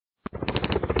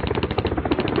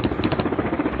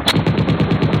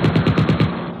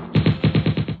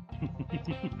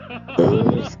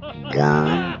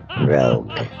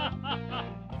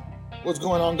What's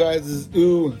going on, guys? This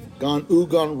is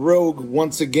Gone Rogue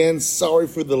once again. Sorry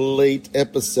for the late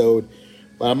episode,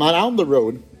 but I'm out on the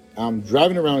road. I'm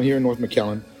driving around here in North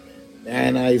McAllen,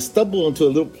 and I stumbled into a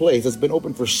little place that's been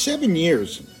open for 7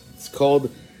 years. It's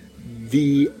called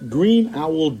the Green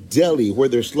Owl Deli, where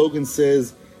their slogan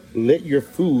says, "Let your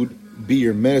food be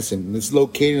your medicine." And it's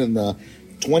located in the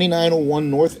 2901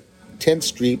 North 10th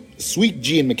Street, Suite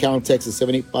G in McAllen, Texas,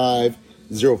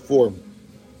 78504.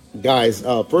 Guys,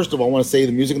 first of all, I want to say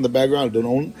the music in the background,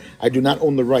 I do not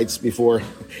own the rights before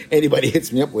anybody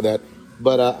hits me up with that.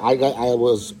 But I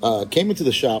came into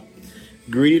the shop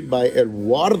greeted by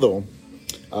Eduardo.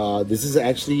 This is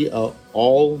actually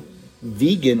all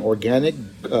vegan, organic,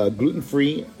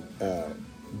 gluten-free,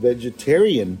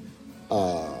 vegetarian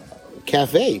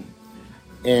cafe.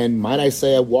 And might I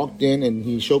say, I walked in and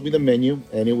he showed me the menu,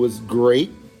 and it was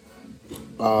great.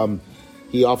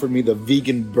 He offered me the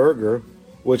vegan burger,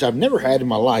 which I've never had in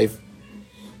my life.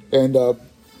 And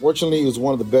fortunately, it was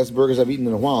one of the best burgers I've eaten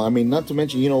in a while. I mean, not to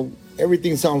mention,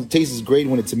 everything tastes great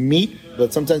when it's meat,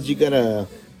 but sometimes you gotta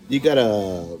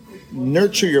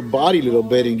nurture your body a little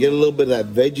bit and get a little bit of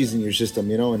that veggies in your system,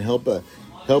 and help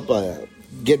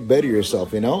get better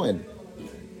yourself, And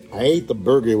I ate the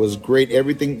burger. It was great.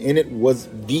 Everything in it was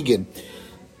vegan,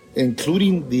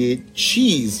 including the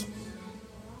cheese.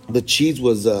 The cheese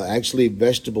was actually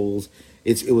vegetables.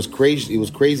 It was crazy. It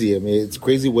was crazy. I mean, it's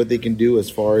crazy what they can do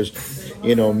as far as,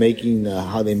 making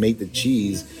how they make the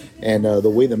cheese and the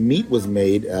way the meat was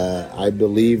made. I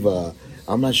believe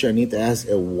I'm not sure. I need to ask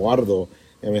Eduardo.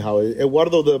 I mean,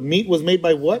 Eduardo, the meat was made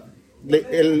by what?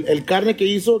 El carne que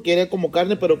hizo, que era como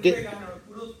carne, pero qué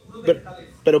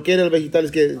qué era el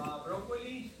vegetales que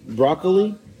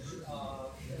broccoli.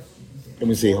 Let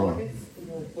me see. Hold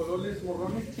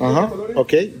on.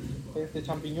 Okay.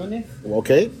 Champiñones.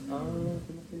 Okay.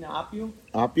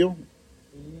 Apio.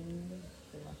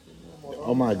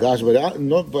 Oh my gosh, but I don't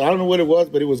know what it was,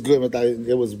 but it was good.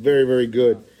 It was very, very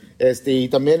good. Y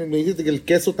también me dijiste que el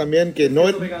queso también que no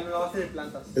es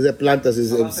de plantas.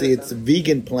 It's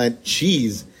vegan plant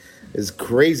cheese. It's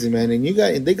crazy, man.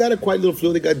 And they got a quite little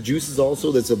fluid. They got juices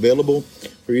also that's available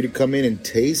for you to come in and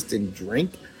taste and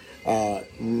drink.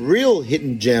 Real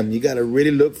hidden gem. You got to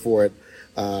really look for it.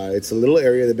 It's a little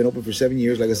area that's been open for 7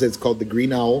 years. Like I said, it's called the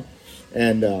Green Owl,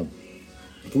 and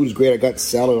food is great. I got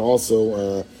salad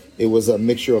also. It was a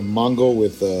mixture of mango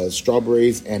with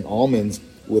strawberries and almonds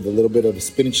with a little bit of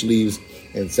spinach leaves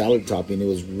and salad topping. It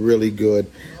was really good.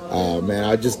 Man,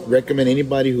 I just recommend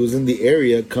anybody who's in the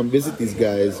area come visit these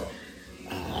guys.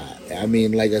 I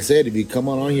mean, like I said, if you come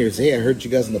on here and say, "Hey, I heard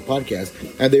you guys on the podcast,"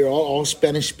 and they're all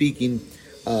Spanish-speaking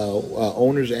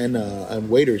owners and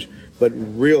waiters. But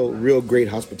real great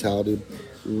hospitality,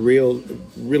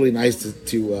 really nice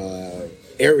to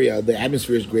area. The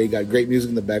atmosphere is great. Got great music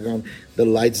in the background. The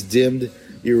lights dimmed.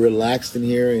 You're relaxed in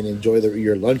here and enjoy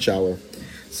your lunch hour.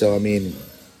 So I mean,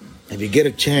 if you get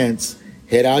a chance,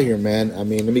 head out here, man. I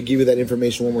mean, let me give you that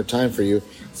information one more time for you,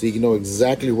 so you can know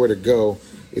exactly where to go.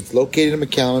 It's located in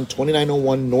McAllen,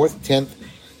 2901 North 10th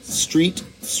Street,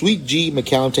 Suite G,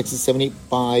 McAllen, Texas,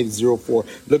 78504.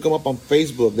 Look them up on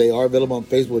Facebook. They are available on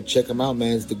Facebook. Check them out,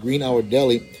 man. It's the Green Owl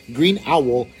Deli,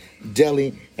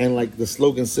 and like the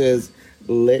slogan says,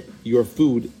 let your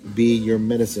food be your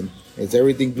medicine. It's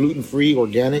everything gluten-free,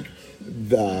 organic,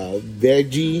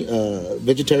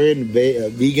 vegetarian,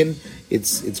 vegan.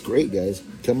 It's great, guys.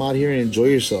 Come out here and enjoy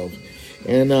yourself.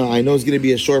 And I know it's going to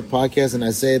be a short podcast, and I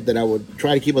said that I would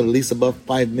try to keep it at least above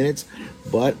 5 minutes,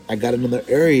 but I got another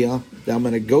area that I'm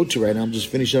going to go to right now. I'm just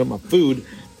finishing up my food,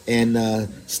 and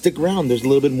stick around. There's a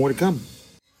little bit more to come.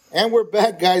 And we're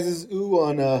back, guys. This is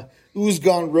on Ooze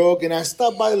Gone Rogue, and I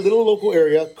stopped by a little local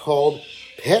area called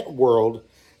Pet World,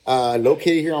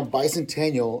 located here on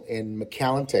Bicentennial in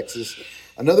McAllen, Texas.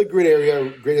 Another great area,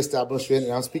 great establishment,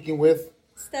 and I'm speaking with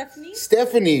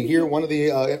Stephanie here, one of the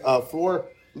floor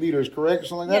leaders, correct?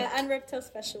 Something like that? Yeah, and reptile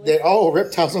specialist.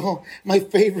 Reptiles. Oh, my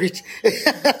favorite.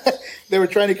 They were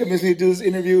trying to convince me to do this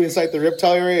interview inside the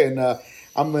reptile area, and the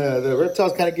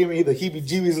reptiles kind of give me the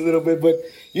heebie-jeebies a little bit, but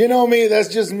you know me, that's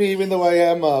just me, even though I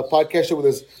am a podcaster with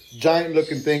this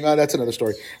giant-looking thing. Oh, that's another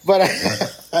story. But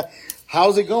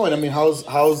how's it going? I mean, how's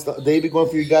the day been going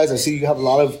for you guys? I see you have a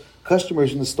lot of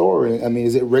customers in the store. I mean,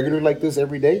 is it regular like this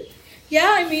every day?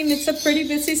 Yeah, I mean, it's a pretty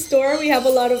busy store. We have a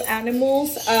lot of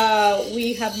animals.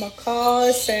 We have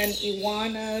macaws and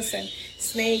iguanas and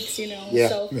snakes, Yeah.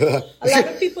 So a lot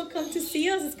of people come to see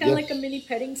us. It's kind of like a mini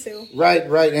petting zoo. Right.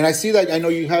 And I see that. I know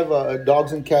you have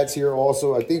dogs and cats here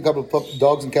also. I think a couple of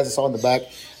dogs and cats I saw in the back,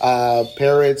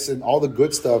 parrots and all the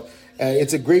good stuff.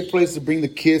 It's a great place to bring the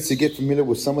kids to get familiar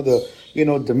with some of the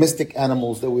domestic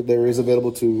animals that there is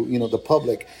available to, the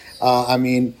public. I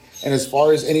mean, and as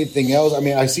far as anything else, I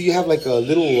mean, I see you have like a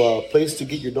little place to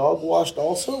get your dog washed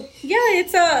also. Yeah,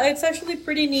 it's actually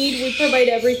pretty neat. We provide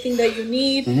everything that you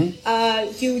need.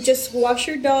 You just wash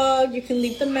your dog. You can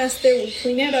leave the mess there. We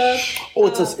clean it up. Oh,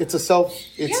 it's a self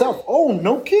itself. Yeah. Oh,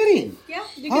 no kidding. Yeah,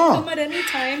 you can come at any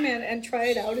time and try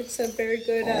it out. It's a very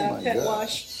good pet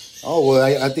wash. Oh, well,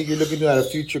 I think you're looking at a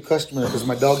future customer because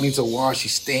my dog needs a wash. He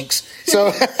stinks.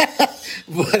 So,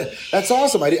 but that's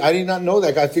awesome. I did not know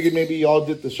that. I figured maybe y'all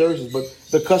did the services, but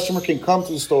the customer can come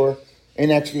to the store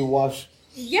and actually wash.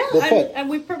 Yeah, and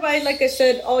we provide, like I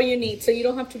said, all you need. So you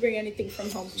don't have to bring anything from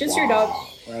home. Just your dog.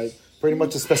 Right. Pretty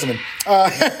much a specimen.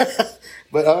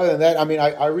 But other than that, I mean,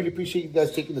 I really appreciate you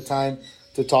guys taking the time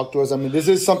to talk to us. I mean, this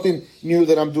is something new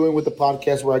that I'm doing with the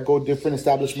podcast where I go different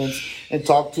establishments and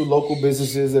talk to local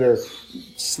businesses that are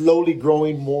slowly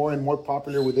growing more and more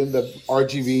popular within the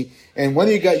RGV. And when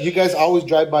you guys always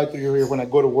drive by through here when I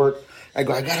go to work, I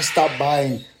got to stop by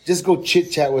and just go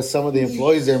chit chat with some of the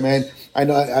employees there, man.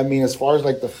 I mean, as far as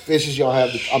like the fishes y'all have,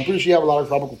 I'm pretty sure you have a lot of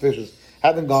tropical fishes.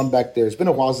 Haven't gone back there. It's been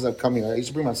a while since I've come here. I used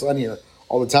to bring my son here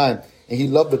all the time, and he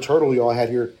loved the turtle y'all had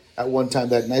here at one time,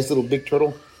 that nice little big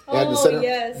turtle.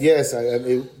 Yes. Yes,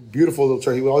 beautiful little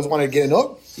turtle. He always wanted to get in.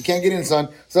 Oh, you can't get in, son.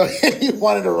 So he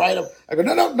wanted to ride him. I go,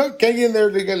 no, can't get in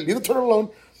there. Leave the turtle alone.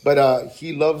 But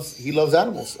he loves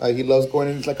animals. He loves going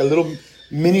in. It's like a little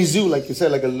mini zoo, like you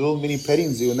said, like a little mini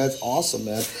petting zoo, and that's awesome,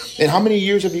 man. And how many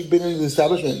years have you been in the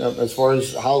establishment? As far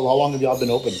as how long have y'all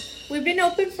been open? We've been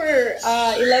open for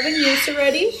 11 years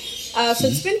already. So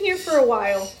it's been here for a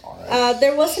while.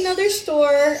 There was another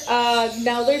store.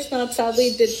 Now there's not. Sadly,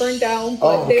 it did burn down.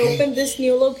 But they opened this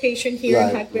new location here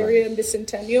in Hackberry and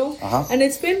Bicentennial. And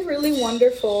it's been really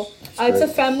wonderful. It's a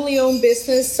family-owned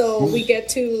business, so we get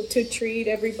to treat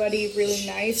everybody really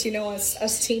nice,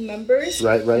 as team members.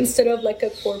 Right. Instead of like a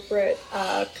corporate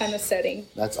kind of setting.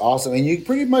 That's awesome. And you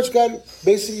pretty much got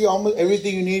basically almost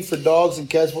everything you need for dogs and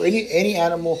cats, for any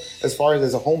animal as far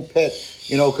as a home pet.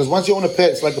 Because once you own a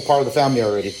pet, it's like a part of the family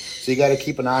already. So you got to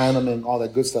keep an eye on them and all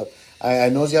that good stuff. I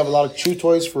know you have a lot of chew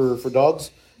toys for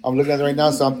dogs. I'm looking at it right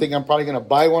now, so I'm thinking I'm probably going to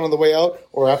buy one on the way out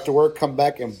or after work, come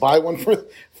back and buy one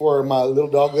for my little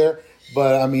dog there.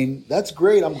 But, I mean, that's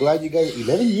great. I'm glad you guys,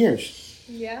 11 years.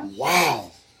 Yeah.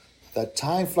 Wow. That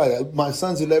time flies. My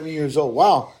son's 11 years old.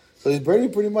 Wow. So he's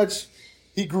pretty much,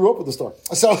 he grew up with the store.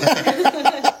 So...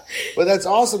 But that's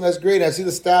awesome. That's great. I see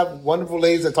the staff, wonderful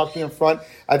ladies that talk to me in front.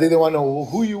 I think they want to know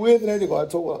who you with and everything.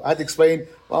 I had to explain,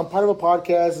 well, I'm part of a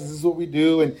podcast. This is what we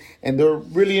do. And they're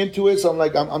really into it. So I'm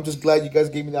like, I'm just glad you guys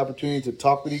gave me the opportunity to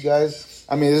talk with you guys.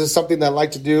 I mean, this is something that I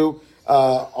like to do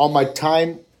on my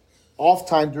off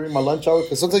time during my lunch hour.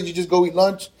 Because sometimes you just go eat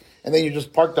lunch and then you're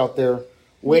just parked out there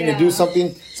waiting to do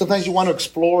something. Sometimes you want to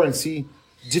explore and see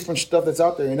different stuff that's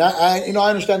out there. And I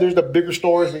understand there's the bigger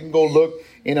stores. We can go look,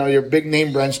 your big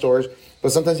name brand stores.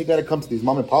 But sometimes you got to come to these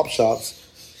mom and pop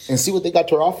shops and see what they got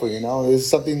to offer. There's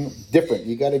something different.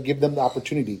 You got to give them the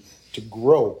opportunity to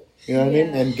grow. You know what I mean?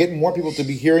 And get more people to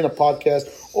be hearing a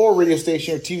podcast or a radio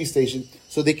station or TV station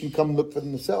so they can come look for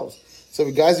themselves.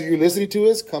 So guys, if you're listening to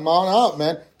us, come on out,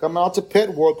 man. Come out to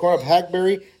Pet World, corner of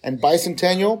Hackberry and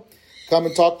Bicentennial. Come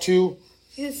and talk to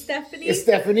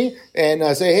Stephanie,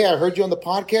 and say, hey, I heard you on the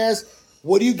podcast.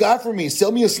 What do you got for me?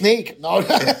 Sell me a snake. No.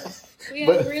 We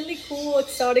have really cool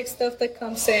exotic stuff that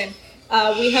comes in.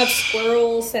 We have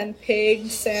squirrels and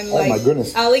pigs and my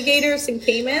goodness, alligators and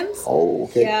caimans. Oh,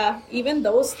 okay. Yeah, even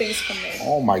those things come in.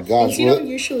 Oh my gosh. You don't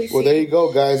usually see. Well, there you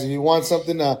go, guys. If you want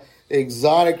something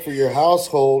exotic for your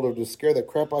household or to scare the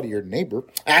crap out of your neighbor,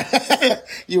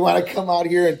 you want to come out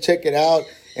here and check it out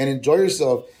and enjoy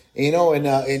yourself.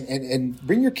 And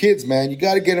bring your kids, man. You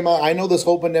got to get them out. I know this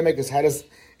whole pandemic has had us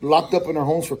locked up in our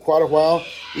homes for quite a while.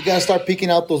 You got to start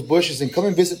peeking out those bushes and come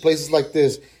and visit places like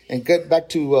this and get back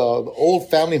to the old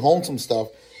family wholesome stuff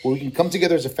where we can come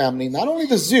together as a family. Not only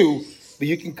the zoo, but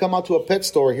you can come out to a pet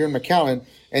store here in McAllen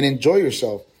and enjoy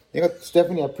yourself.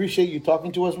 Stephanie, I appreciate you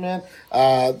talking to us, man.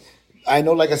 I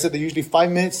know, like I said, they're usually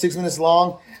 5 minutes, 6 minutes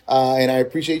long. And I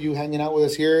appreciate you hanging out with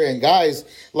us here. And guys,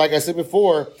 like I said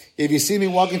before, if you see me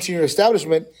walk into your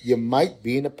establishment, you might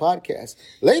be in a podcast.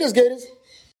 Laters, Gators.